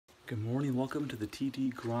Good morning, welcome to the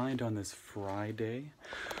TD Grind on this Friday.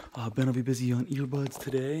 Ben will be busy on earbuds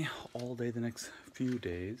today, all day the next few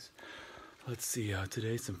days. Let's see,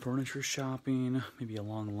 today some furniture shopping, maybe a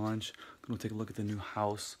long lunch. Gonna take a look at the new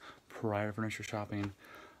house prior to furniture shopping.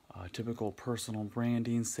 Typical personal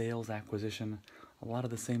branding, sales, acquisition, a lot of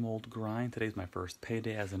the same old grind. Today's my first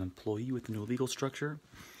payday as an employee with the new legal structure.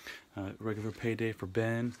 Regular payday for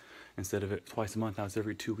Ben. Instead of it twice a month, now it's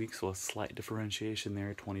every 2 weeks, so a slight differentiation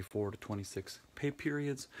there, 24 to 26 pay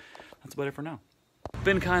periods. That's about it for now.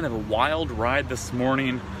 Been kind of a wild ride this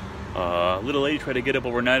morning. Little lady tried to get up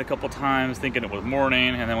overnight a couple times, thinking it was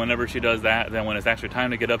morning, and then whenever she does that, then when it's actually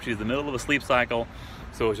time to get up, she's in the middle of a sleep cycle,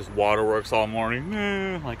 so it's just waterworks all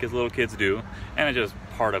morning, like as little kids do. And it's just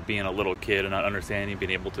part of being a little kid and not understanding,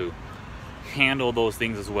 being able to handle those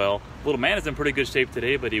things as well. Little man is in pretty good shape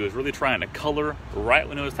today, but he was really trying to color right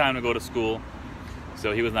when it was time to go to school,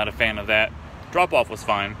 so he was not a fan of that. Drop off was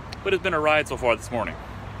fine, but it's been a ride so far this morning.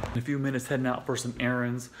 In a few minutes, heading out for some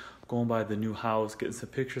errands, going by the new house, getting some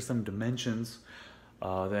pictures, some dimensions,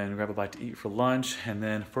 then grab a bite to eat for lunch, and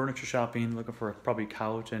then furniture shopping, looking for probably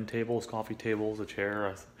couch and tables, coffee tables, a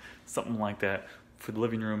chair, something like that for the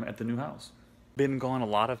living room at the new house. Been gone a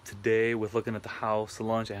lot of today with looking at the house, the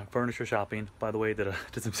lunch, and furniture shopping. By the way, did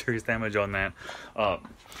some serious damage on that.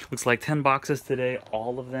 Looks like 10 boxes today.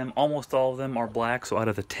 All of them, almost all of them are black. So out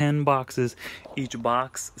of the 10 boxes, each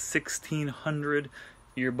box 1,600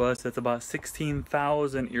 earbuds. That's about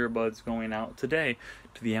 16,000 earbuds going out today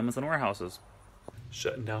to the Amazon warehouses.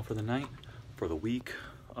 Shutting down for the night, for the week.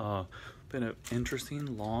 Been an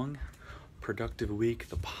interesting, long, productive week.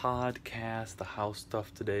 The podcast, the house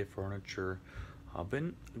stuff today, furniture.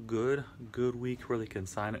 Been a good week. Really can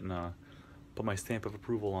sign it and put my stamp of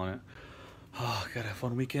approval on it. Got a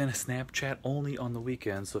fun weekend. Snapchat only on the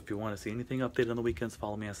weekends. So if you want to see anything updated on the weekends,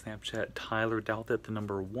 follow me on Snapchat. Tyler Douthat, the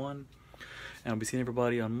number 1. And I'll be seeing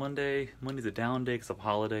everybody on Monday. Monday's a down day because of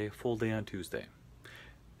holiday. Full day on Tuesday.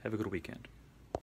 Have a good weekend.